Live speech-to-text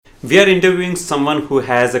We are interviewing someone who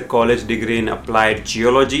has a college degree in applied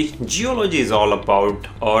geology. Geology is all about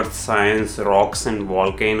earth science, rocks, and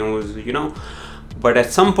volcanoes. But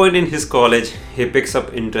at some point in his college, he picks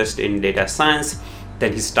up interest in data science.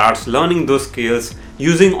 Then he starts learning those skills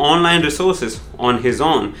using online resources on his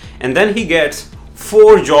own. And then he gets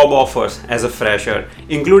four job offers as a fresher,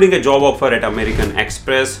 including a job offer at American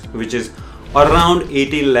Express, which is around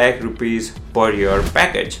 80 lakh rupees per year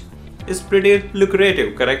package. Is pretty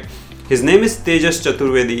lucrative, correct? His name is Tejas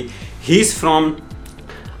Chaturvedi. He's from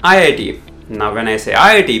IIT. Now, when I say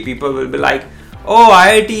IIT, people will be like, oh,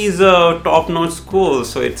 IIT is a top notch school,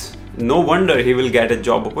 so it's no wonder he will get a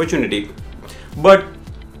job opportunity. But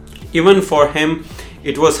even for him,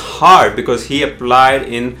 it was hard because he applied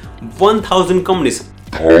in 1000 companies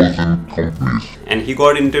and he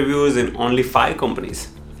got interviews in only 5 companies.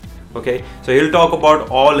 Okay, so he'll talk about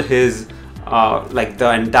all his like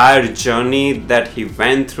the entire journey that he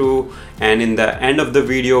went through, and in the end of the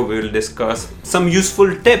video we will discuss some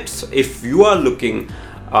useful tips if you are looking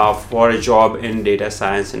for a job in data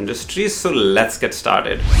science industry. So let's get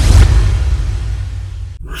started.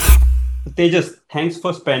 Tejas, thanks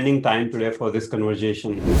for spending time today for this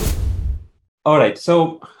conversation. All right,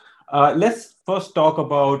 so let's first talk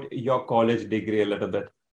about your college degree a little bit.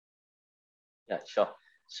 Yeah, sure.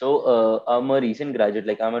 So I'm a recent graduate,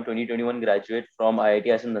 like I'm a 2021 graduate from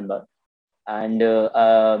IIT Ascent, and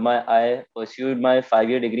I pursued my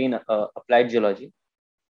 5-year degree in applied geology,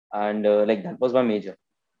 and like that was my major.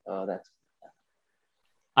 That's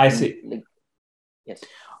I and see. like yes,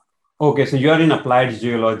 Okay, so you are in applied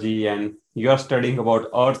geology and you are studying about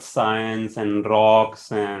earth science and rocks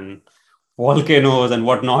and volcanoes and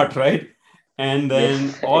whatnot, right? And then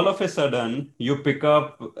yes, all of a sudden you pick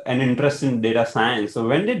up an interest in data science. So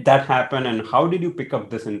when did that happen and how did you pick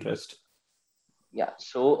up this interest? yeah.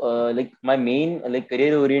 So like my main like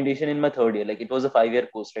career orientation in my third year, like it was a 5-year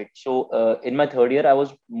course, right? So in my third year, I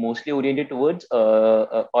was mostly oriented towards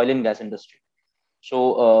oil and gas industry.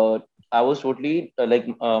 So I was totally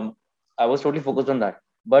I was totally focused on that.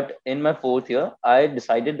 But in my fourth year, I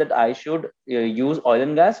decided that I should use oil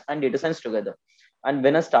and gas and data science together. And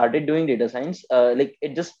when I started doing data science, like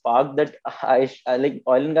it just sparked that I like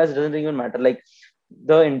oil and gas doesn't even matter. Like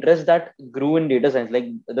the interest that grew in data science, like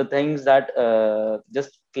the things that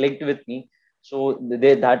just clicked with me. So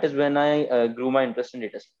that is when I grew my interest in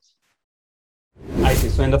data science. I see.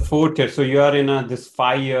 So in the fourth year, so you are in this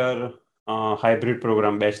 5-year hybrid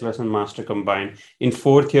program, bachelor's and master combined. In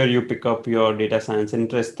fourth year, you pick up your data science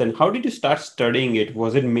interest. Then how did you start studying it?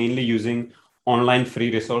 Was it mainly using online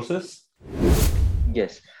free resources?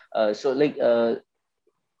 Yes. So like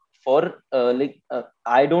for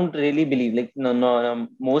I don't really believe like no,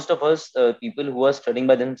 most of us people who are studying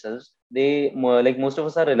by themselves, like most of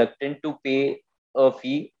us are reluctant to pay a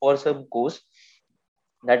fee for some course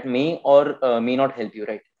that may or may not help you,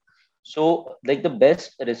 right? So like the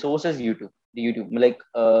best resource is YouTube, like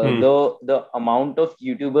Hmm. the amount of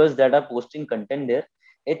YouTubers that are posting content there,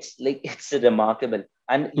 it's like it's remarkable,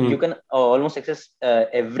 and you Hmm. can almost access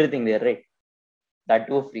everything there, right? That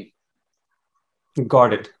too free.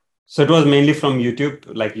 Got it. So it was mainly from YouTube,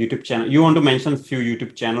 like YouTube channel. You want to mention a few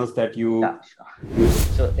YouTube channels that Yeah, you sure. use?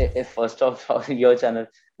 So if first of all, your channel,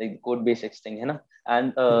 like code basics thing, है ना?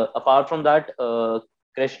 And apart from that,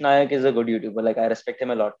 Krish Nayak is a good YouTuber. Like I respect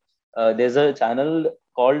him a lot. There's a channel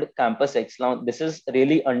called Campus X. Now this is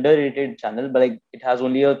really underrated channel, but like it has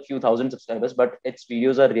only a few thousand subscribers, but its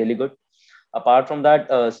videos are really good. Apart from that,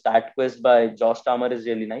 StatQuest by Josh Tamer is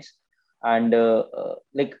really nice, and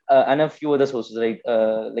and a few other sources, right?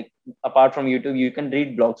 Like apart from YouTube, you can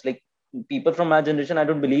read blogs. Like people from my generation, I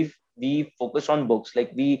don't believe we focus on books.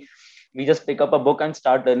 Like we just pick up a book and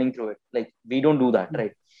start learning through it. Like we don't do that,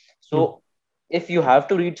 right? Hmm. So if you have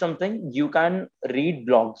to read something, you can read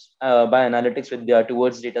blogs by Analytics Vidya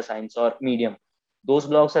towards data science or Medium. Those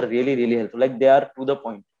blogs are really helpful. Like they are to the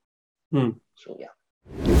point. Hmm. So yeah.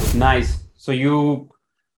 Nice. So you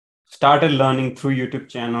started learning through YouTube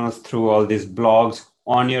channels, through all these blogs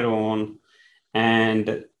on your own,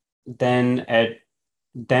 and then at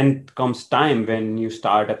then comes time when you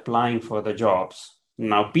start applying for the jobs.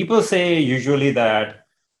 Now, people say usually that,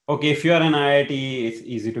 okay, if you are an IIT, it's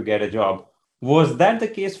easy to get a job. Was that the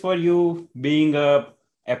case for you being a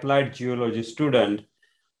applied geology student?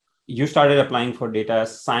 You started applying for data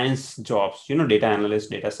science jobs, data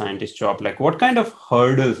analyst, data scientist job. Like what kind of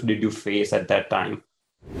hurdles did you face at that time?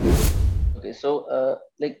 Okay, so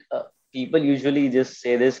people usually just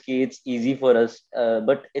say this ki it's easy for us,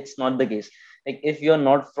 but it's not the case. Like if you're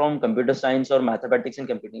not from computer science or mathematics and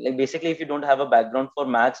computing, like basically if you don't have a background for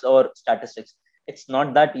maths or statistics, it's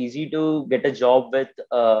not that easy to get a job with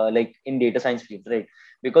like in data science field, right?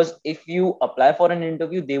 Because if you apply for an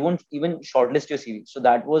interview, they won't even shortlist your CV. So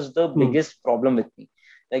that was the Hmm. biggest problem with me.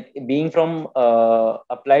 Like being from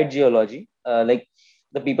applied geology, like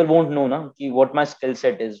the people won't know na, ki what my skill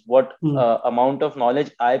set is, what Hmm. amount of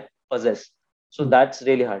knowledge I possess. So Hmm. that's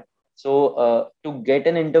really hard. So to get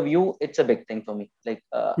an interview, it's a big thing for me. Like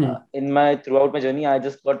Hmm. in my throughout my journey, I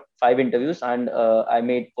just got 5 interviews and I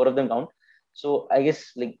made 4 of them count. So I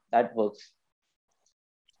guess like that works.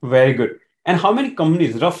 Very good. And how many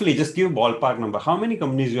companies, roughly, just give ballpark number, how many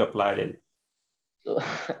companies you applied in? So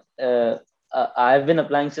uh, I've been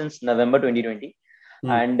applying since November 2020, Hmm.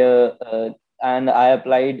 and I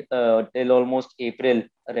applied till almost April,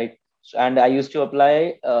 right? So, and I used to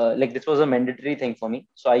apply like this was a mandatory thing for me.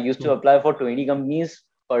 So I used to Hmm. apply for 20 companies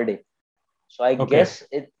per day. So I Okay. guess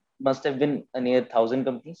it must have been near 1,000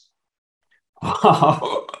 companies.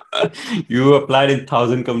 You applied in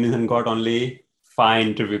 1,000 companies and got only 5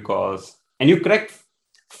 interview calls. And you cracked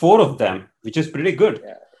 4 of them, which is pretty good.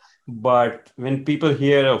 Yeah. But when people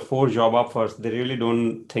hear of 4 job offers, they really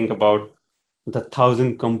don't think about the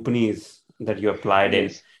 1,000 companies that you applied in.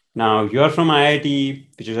 Yes. Now, you're from IIT,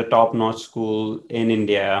 which is a top-notch school in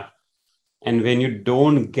India. And when you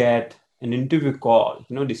don't get an interview call,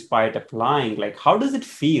 despite applying, like how does it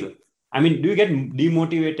feel? I mean, do you get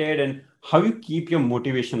demotivated, and how you keep your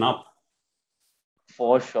motivation up?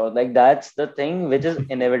 For sure. Like that's the thing which is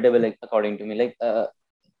inevitable, like according to me. Like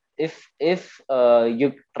if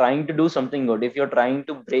you're trying to do something good, if you're trying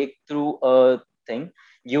to break through a thing,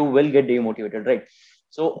 you will get demotivated, right?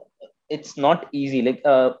 So it's not easy. Like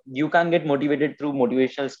you can get motivated through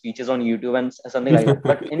motivational speeches on YouTube and something like that,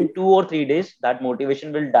 but in 2 or 3 days that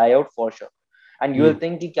motivation will die out for sure, and you will Hmm.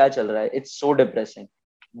 think ki kya chal raha hai, it's so depressing.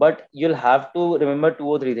 But you'll have to remember 2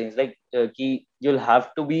 or 3 things, like ki you'll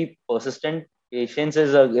have to be persistent. Patience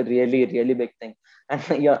is a really really big thing.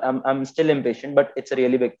 And yeah, I'm still impatient, but it's a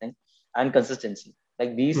really big thing. And consistency,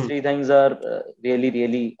 like these Hmm. 3 things are really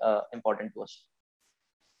really important to us.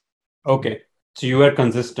 Okay. So you were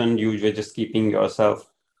consistent, you were just keeping yourself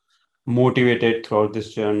motivated throughout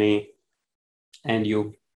this journey, and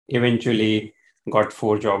you eventually got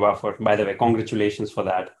 4 job offers. By the way, congratulations for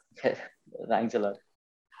that. Thanks a lot.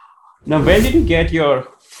 Now, when did you get your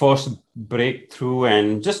first breakthrough?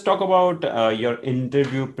 And just talk about your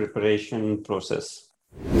interview preparation process.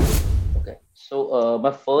 Okay, so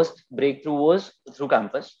my first breakthrough was through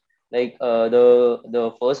campus. Like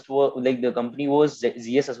the first like the company was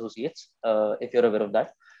ZS Associates, if you're aware of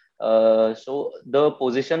that. So the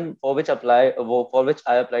position for which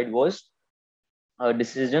I applied was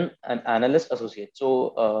decision and analyst associate.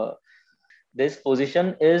 So this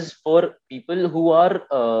position is for people who are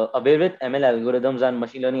aware with ML algorithms and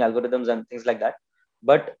machine learning algorithms and things like that.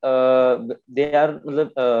 But they are,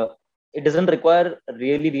 it doesn't require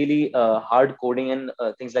really, really hard coding and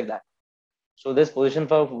things like that. So this position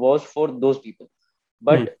was for those people. Hmm.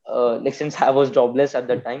 But like since I was jobless at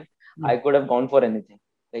that time, Hmm. I could have gone for anything,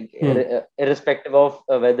 like Hmm. irrespective of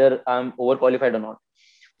whether I'm overqualified or not.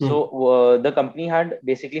 Hmm. So the company had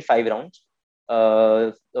basically 5 rounds.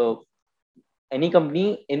 So any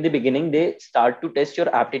company in the beginning, they start to test your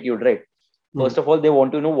aptitude, right? Hmm. First of all, they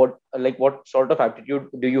want to know what sort of aptitude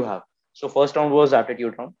do you have. So first round was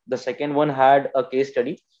aptitude round. The second one had a case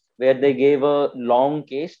study where they gave a long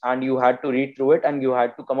case and you had to read through it and you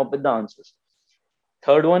had to come up with the answers.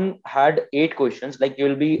 Third one had 8 questions. Like there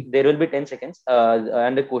will be 10 seconds,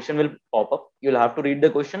 and the question will pop up. You'll have to read the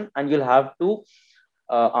question and you'll have to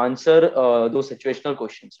answer those situational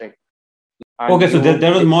questions, right? And Okay, so you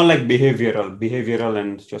there was more like behavioral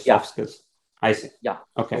and your yeah, soft skills. I see. yeah.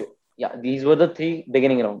 Okay. So yeah, these were the 3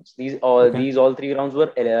 beginning rounds. Okay. These all 3 rounds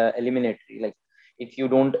were eliminatory. Like if you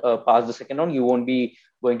don't pass the second round, you won't be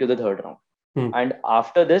going to the third round. Hmm. And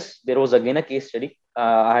after this, there was again a case study.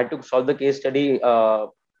 I had to solve the case study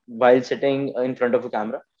while sitting in front of a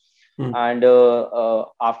camera. Hmm. And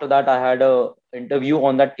after that, I had a interview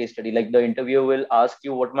on that case study. Like the interviewer will ask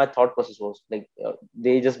you what my thought process was. Like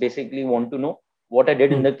they just basically want to know what I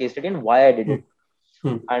did in Hmm. the case study and why I did Hmm. it.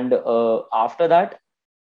 Hmm. And after that,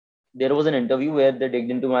 there was an interview where they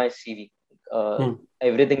digged into my CV, Hmm.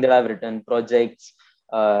 everything that I've written, projects,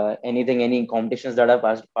 anything, any competitions that I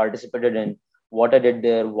participated in, what I did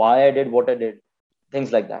there, why I did what I did,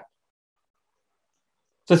 things like that.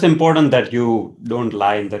 So it's important that you don't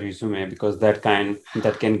lie in the resume because that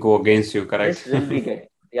can go against you, This correct? will be get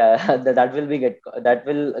yeah that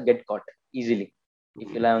will get caught easily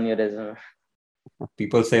if you lie on your resume.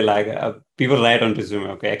 People say like people write on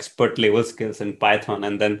resume, okay, expert level skills in Python,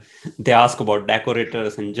 and then they ask about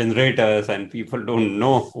decorators and generators, and people don't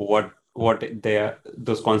know what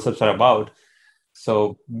those concepts are about.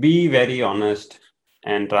 So be very honest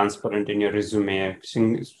and transparent in your resume.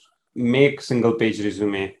 Make single page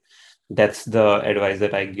resume. That's the advice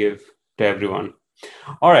that I give to everyone.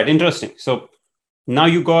 All right, interesting. So now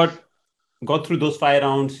you got through those 5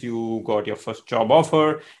 rounds, you got your first job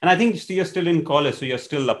offer, and I think you're still in college, so you're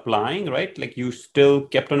still applying, right? Like you still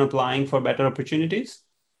kept on applying for better opportunities.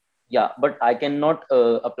 Yeah, but I cannot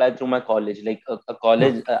apply through my college. Like a Hmm.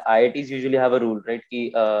 college, IITs usually have a rule, right?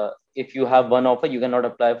 If you have one offer, you cannot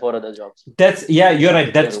apply for other jobs. That's yeah, you're That's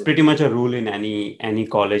right. their That's rule. pretty much a rule in any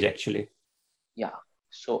college actually. Yeah.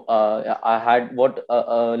 So yeah, I had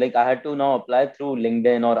like I had to now apply through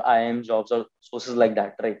LinkedIn or IIM jobs or sources like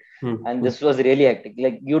that, right? Hmm. And Hmm. this was really hectic.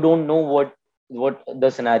 Like you don't know what the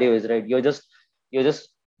scenario is, right? You're just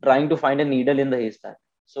trying to find a needle in the haystack.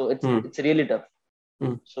 So it's Hmm. it's really tough.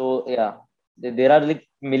 Hmm. So yeah, there are like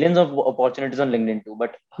millions of opportunities on LinkedIn too,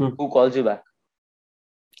 but Hmm. who calls you back?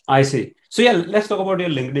 I see. So yeah, let's talk about your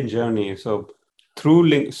LinkedIn journey. So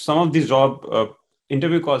through some of these job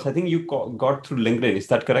interview calls, I think you got through LinkedIn. Is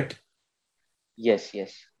that correct? Yes,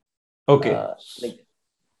 yes. Okay. Like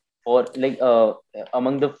for like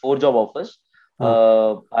among the four job offers,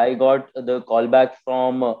 Uh, I got the call back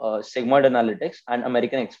from Sigma Analytics and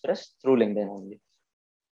American Express through LinkedIn only.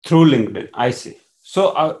 through LinkedIn. I see.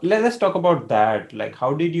 So let's talk about that. Like,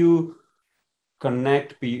 how did you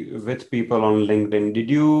connect with people on LinkedIn? Did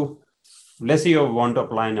you, let's say you want to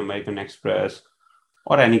apply in American Express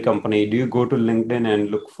or any company, do you go to LinkedIn and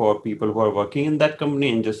look for people who are working in that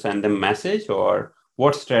company and just send them message, or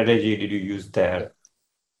what strategy did you use Yeah. there?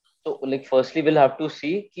 So like firstly, we'll have to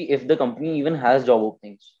see if the company even has job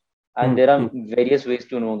openings, and Hmm, there hmm, are various ways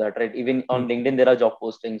to know that, right? Even hmm, on LinkedIn, there are job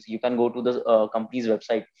postings. You can go to the company's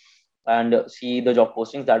website and see the job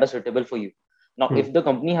postings that are suitable for you. Now, hmm, if the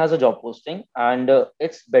company has a job posting and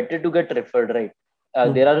it's better to get referred, right?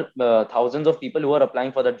 hmm, There are thousands of people who are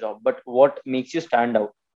applying for that job, but what makes you stand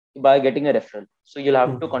out by getting a referral? So you'll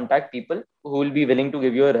have to hmm, contact people who will be willing to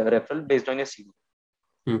give you a referral based on your CV.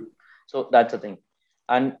 hmm, So that's the thing.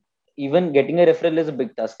 And even getting a referral is a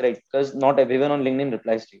big task, right? Because not everyone on LinkedIn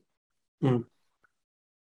replies to you. hmm.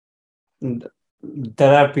 Th-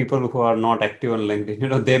 There are people who are not active on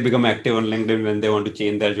LinkedIn. They become active on LinkedIn when they want to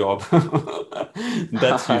change their job.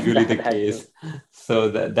 That's usually the That too. case. So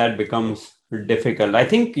that becomes difficult. I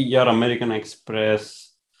think your American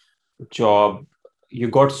Express job, you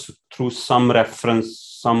got through some reference,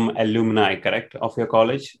 some alumni, correct, of your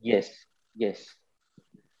college? Yes, yes.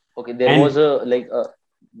 Okay, And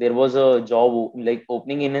there was a job like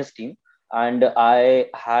opening in his team, and I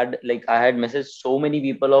had messaged so many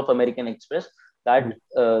people of American Express that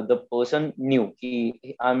the person knew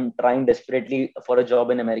I'm trying desperately for a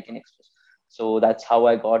job in American Express. So that's how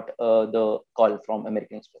I got the call from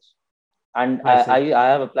American Express. And I see. I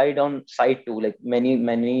have applied on site too, like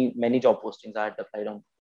many job postings I had applied on.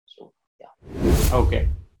 So yeah. Okay.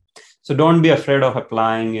 So don't be afraid of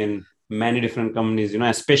applying in many different companies,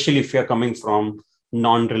 especially if you're coming from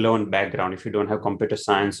non-relevant background. If you don't have computer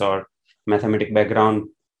science or mathematic background,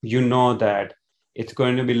 you know that it's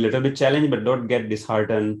going to be a little bit challenging, but don't get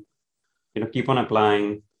disheartened. Keep on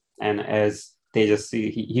applying. And as they just see,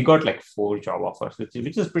 he got like 4 job offers,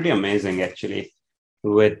 which is pretty amazing actually,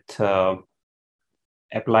 with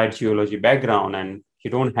applied geology background, and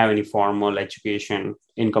you don't have any formal education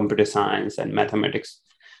in computer science and mathematics.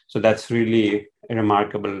 So that's really a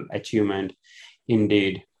remarkable achievement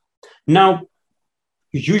indeed. Now,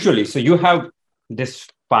 usually, so you have this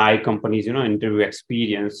 5 companies, interview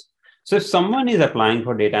experience. So if someone is applying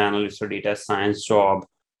for data analyst or data science job,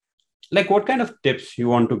 like what kind of tips you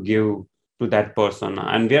want to give to that person?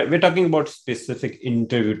 And we're talking about specific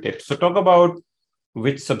interview tips. So talk about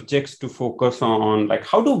which subjects to focus on, like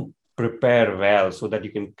how to prepare well so that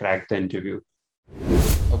you can crack the interview.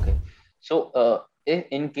 Okay. So, if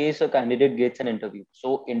in case a candidate gets an interview,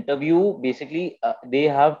 so interview basically they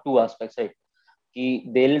have two aspects, right?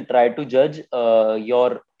 They'll try to judge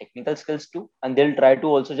your technical skills too, and they'll try to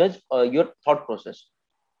also judge your thought process,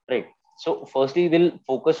 right? So, firstly, we'll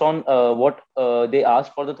focus on what they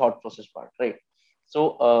ask for the thought process part, right?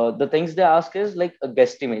 So, the things they ask is like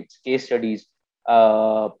guesstimates, case studies,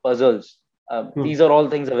 puzzles. Hmm, These are all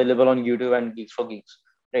things available on YouTube and Geeks for Geeks,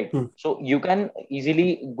 right? hmm, So you can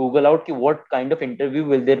easily Google out what kind of interview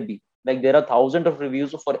will there be. Like there are thousands of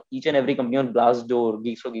reviews for each and every company on Glassdoor,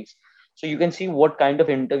 Geeks for Geeks. So you can see what kind of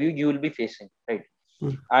interview you will be facing, right?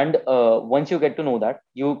 hmm, And once you get to know that,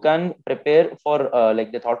 you can prepare for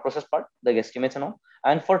like the thought process part, the estimates and all.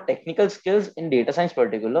 And for technical skills in data science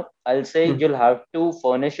particular, I'll say hmm, you'll have to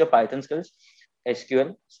furnish your Python skills,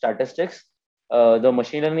 SQL, statistics, the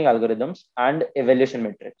machine learning algorithms and evaluation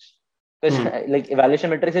metrics. Because Hmm. like evaluation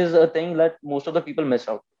metrics is a thing that most of the people miss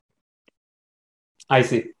out. I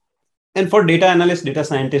see. And for data analyst, data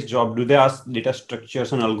scientist job, do they ask data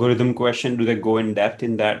structures and algorithm question? Do they go in depth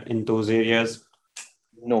in those areas?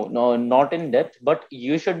 No, no, not in depth, but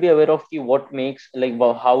you should be aware of what makes like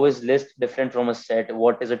how is list different from a set,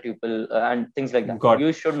 what is a tuple, and things like that. Got.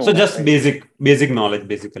 You should know So that, just right? basic knowledge,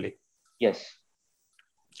 basically. Yes.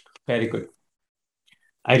 Very good.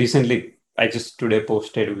 I just today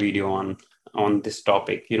posted a video on this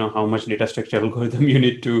topic. You know how much data structure algorithm you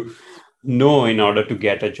need to know in order to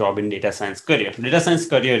get a job in data science career. Data science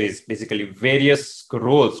career is basically various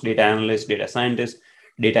roles: data analyst, data scientist,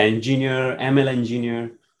 data engineer, ML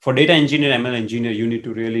engineer. For data engineer, ML engineer, you need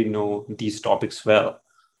to really know these topics well.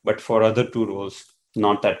 But for other two roles,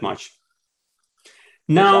 not that much.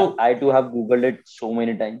 Yes, Now, I too have Googled it so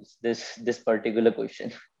many times. This particular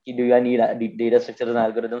question. Do I need data structures and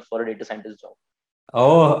algorithms for a data scientist job?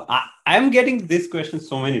 oh, I'm getting this question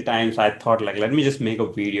so many times. I thought like, let me just make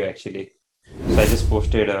a video actually. So I just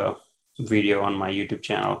posted a video on my YouTube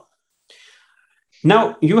channel.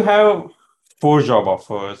 Now you have four job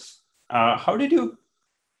offers. How did you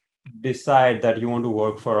decide that you want to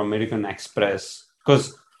work for American Express?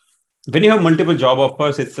 Because when you have multiple job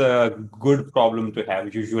offers, it's a good problem to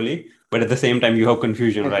have usually. But at the same time, you have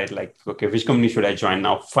confusion, right? Like, okay, which company should I join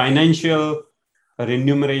now? Financial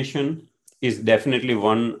remuneration is definitely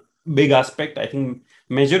one big aspect. I think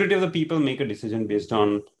majority of the people make a decision based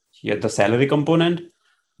on, yeah, the salary component.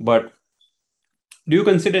 But do you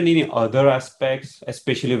consider any other aspects,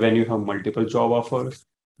 especially when you have multiple job offers?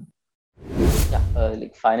 Yeah,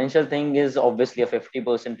 like financial thing is obviously a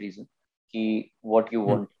 50% reason what you Hmm,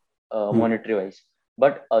 want hmm, monetary wise.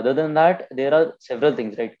 But other than that, there are several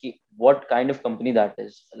things, right? What kind of company that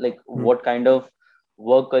is, like hmm, what kind of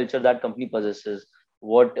work culture that company possesses,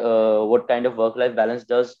 what kind of work life balance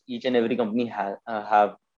does each and every company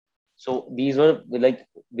have. So these were like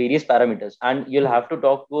various parameters, and you'll hmm, have to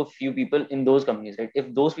talk to a few people in those companies, right?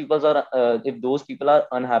 If those people are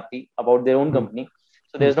unhappy about their own hmm, company,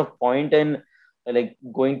 so hmm. there's no point in like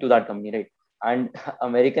going to that company, right? And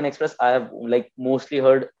American Express, I have like mostly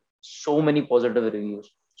heard so many positive reviews,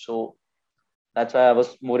 so that's why I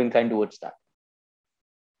was more inclined towards that.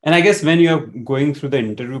 And I guess when you're going through the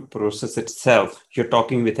interview process itself, you're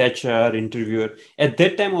talking with HR, interviewer. At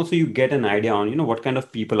that time, also you get an idea on, what kind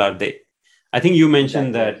of people are they. I think you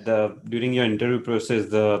mentioned Exactly, that yes. during your interview process,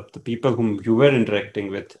 the people whom you were interacting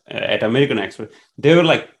with at American Express, they were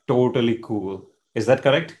like totally cool. Is that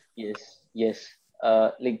correct? Yes, yes.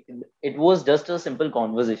 Like it was just a simple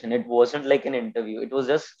conversation. It wasn't like an interview. It was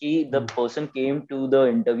just the Mm. person came to the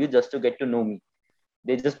interview just to get to know me.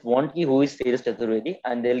 They just want who is Tejas Chaturvedi,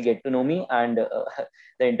 and they'll get to know me, and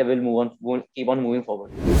the interview will keep on moving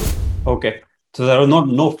forward. Okay. So there was not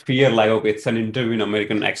no fear like, okay, it's an interview in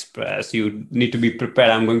American Express. You need to be prepared.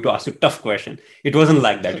 I'm going to ask you tough question. It wasn't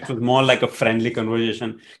like that. It was more like a friendly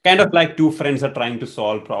conversation, kind of like two friends are trying to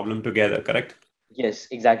solve problem together, correct? Yes,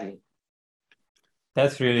 exactly.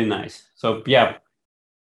 That's really nice. So yeah,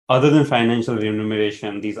 other than financial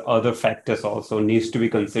remuneration, these other factors also needs to be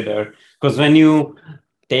considered. Because when you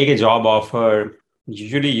take a job offer,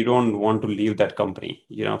 usually you don't want to leave that company,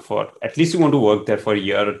 for at least you want to work there for a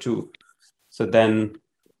year or two. So then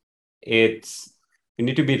it's you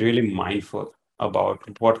need to be really mindful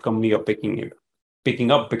about what company you're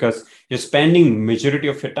picking up because you're spending majority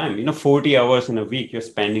of your time 40 hours in a week you're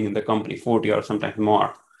spending in the company 40 or sometimes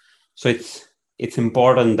more. So it's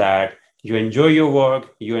important that you enjoy your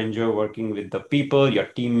work, you enjoy working with the people, your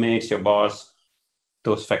teammates, your boss.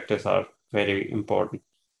 Those factors are very important.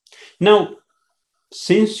 Now,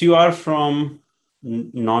 since you are from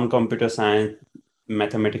non-computer science,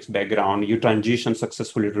 mathematics background, you transition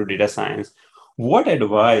successfully to data science. What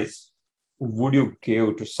advice would you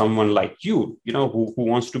give to someone like who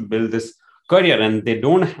wants to build this career and they're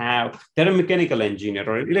a mechanical engineer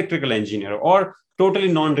or electrical engineer or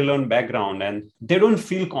totally non-relevant background and they don't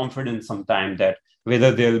feel confident sometimes that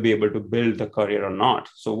whether they'll be able to build the career or not.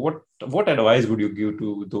 So what advice would you give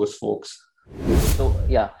to those folks? So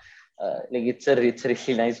yeah, like it's a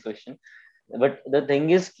really nice question. But the thing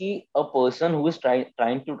is, a person who is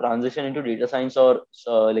trying to transition into data science or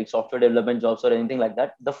like software development jobs or anything like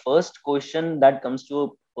that, the first question that comes to a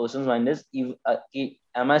person's mind is,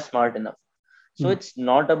 am I smart enough? So Hmm. it's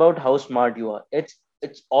not about how smart you are.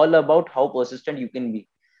 It's all about how persistent you can be.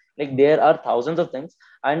 Like there are thousands of things,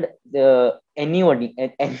 and anybody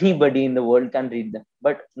in the world can read them,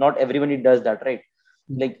 but not everybody does that, right?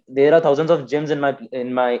 Like there are thousands of gyms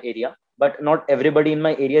in my area, but not everybody in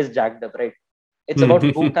my area is jacked up, right? It's about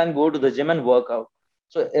who can go to the gym and work out.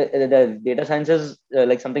 So the data science is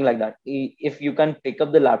like something like that. If you can pick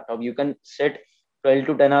up the laptop, you can sit 12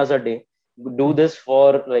 to 10 hours a day, do this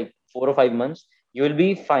for like 4 or 5 months, you will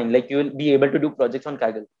be fine. Like you will be able to do projects on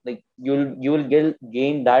Kaggle. Like you will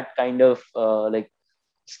gain that kind of like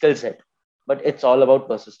skill set. But it's all about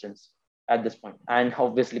persistence at this point, and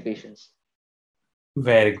obviously patience.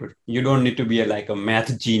 Very good. You don't need to be like a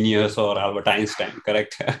math genius or Albert Einstein,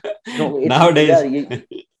 correct? No, it's yeah. Nowadays,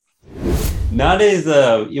 nowadays,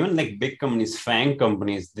 even like big companies, FANG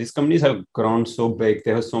companies, these companies have grown so big.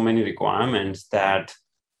 They have so many requirements that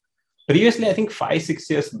previously, I think 5, 6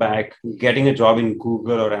 years back, getting a job in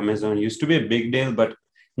Google or Amazon used to be a big deal. But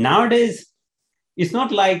nowadays, it's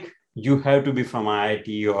not like you have to be from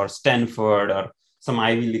IIT or Stanford or some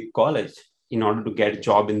Ivy League college in order to get a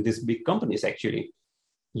job in these big companies, actually.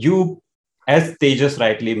 You, as Tejas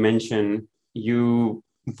rightly mentioned, you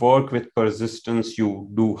work with persistence, you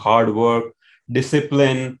do hard work,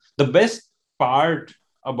 discipline. The best part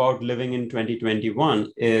about living in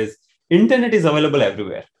 2021 is internet is available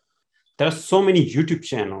everywhere. There are so many YouTube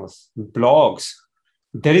channels, blogs.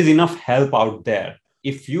 There is enough help out there.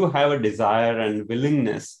 If you have a desire and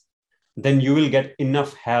willingness, then you will get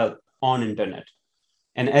enough help on internet.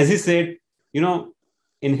 And as he said, you know,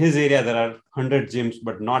 in his area there are 100 gyms,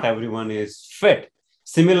 but not everyone is fit.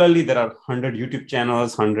 Similarly, there are 100 YouTube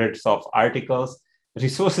channels, hundreds of articles.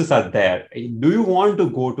 Resources are there. Do you want to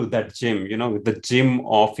go to that gym, the gym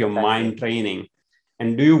of your Exactly. mind training?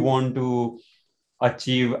 And do you want to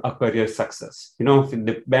achieve a career success? It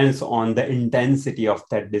depends on the intensity of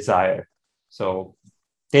that desire. So,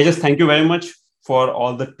 Tejas, thank you very much for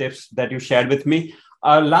all the tips that you shared with me.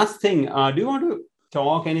 Last thing, do you want to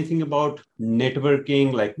talk anything about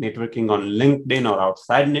networking, like networking on LinkedIn or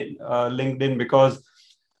outside LinkedIn? Because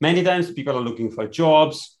many times people are looking for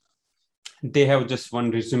jobs. They have just one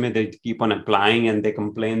resume, they keep on applying and they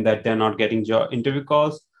complain that they're not getting job interview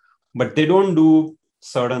calls, but they don't do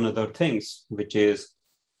certain other things, which is,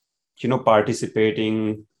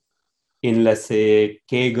 participating in, let's say,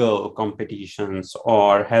 Kaggle competitions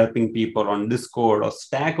or helping people on Discord or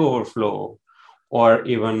Stack Overflow, or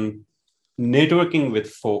even networking with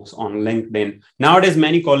folks on LinkedIn. Nowadays,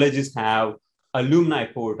 many colleges have alumni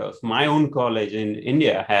portals. My own college in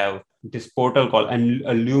India have this portal called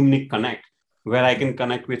Alumni Connect, where I can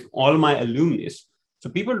connect with all my alumni. So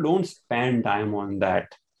people don't spend time on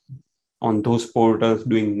that, on those portals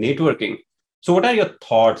doing networking. So what are your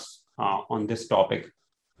thoughts on this topic?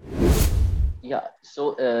 Yeah,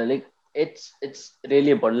 so like it's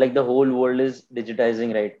really important. Like the whole world is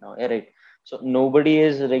digitizing right now, yeah, right? So nobody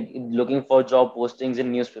is like looking for job postings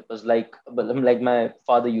in newspapers like my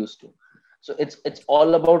father used to. So it's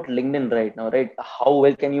all about LinkedIn right now, right? How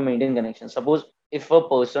well can you maintain connections? Suppose if a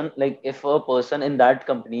person in that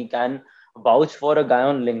company can vouch for a guy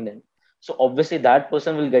on LinkedIn, so obviously that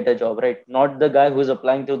person will get a job, right? Not the guy who's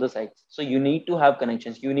applying through the sites. So you need to have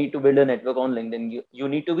connections, you need to build a network on LinkedIn, you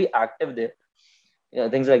need to be active there, yeah,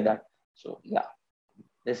 things like that. So yeah,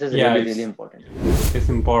 this is Yeah, really really it's important. it's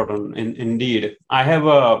important. Indeed, I have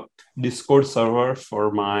a Discord server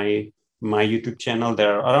for my YouTube channel.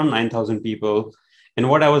 There are around 9,000 people, and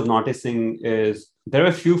what I was noticing is there are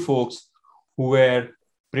a few folks who were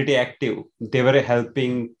pretty active. They were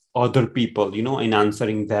helping other people, in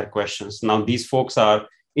answering their questions. Now these folks are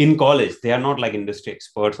in college. They are not like industry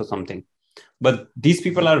experts or something, but these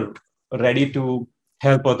people are ready to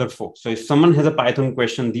help other folks. So if someone has a Python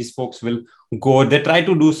question, these folks will go, they try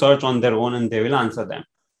to do search on their own and they will answer them.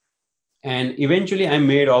 And eventually I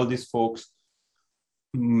made all these folks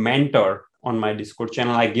mentor on my Discord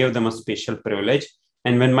channel. I gave them a special privilege.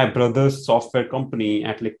 And when my brother's software company,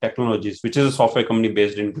 Lakh Technologies, which is a software company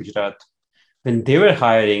based in Gujarat, when they were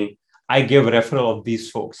hiring, I gave referral of these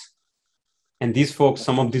folks. And these folks,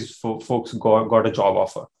 some Okay. of these folks got a job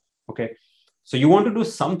offer. Okay. So you want to do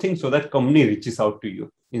something so that company reaches out to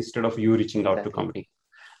you instead of you reaching out to Exactly. company.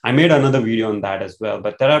 I made another video on that as well,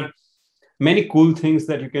 but there are many cool things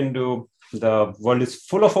that you can do. The world is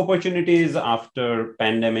full of opportunities after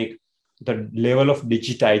pandemic. The level of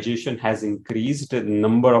digitization has increased. The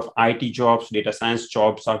number of IT jobs, data science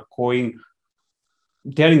jobs are going,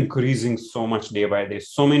 they're increasing so much day by day.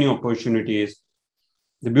 So many opportunities.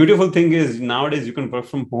 The beautiful thing is nowadays you can work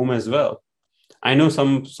from home as well. I know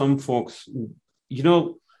some folks, you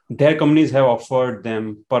know, their companies have offered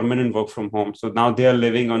them permanent work from home. So now they are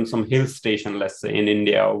living on some hill station, let's say in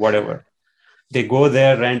India or whatever. They go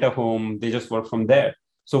there, rent a home, they just work from there.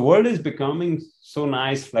 So world is becoming so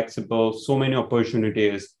nice, flexible, so many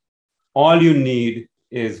opportunities. All you need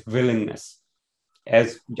is willingness.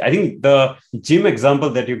 as I think the gym example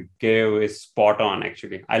that you gave is spot on.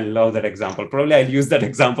 Actually, I love that example. Probably I'll use that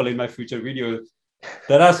example in my future videos.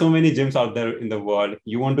 There are so many gyms out there in the world.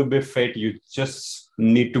 You want to be fit, you just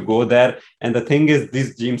need to go there. And the thing is,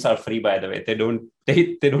 these gyms are free, by the way. They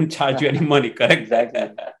don't charge you any money, correct?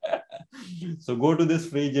 Exactly. So go to these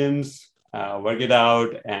free gyms, work it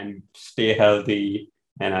out, and stay healthy.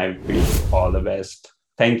 And I wish you all the best.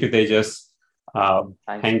 Thank you, Tejas.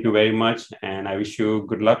 Thanks. Thank you very much, and I wish you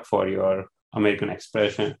good luck for your American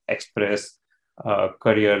Express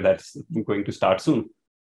career that's going to start soon.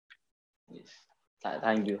 Yes.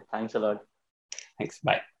 Thank you. Thanks a lot. Thanks.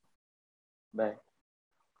 Bye. Bye.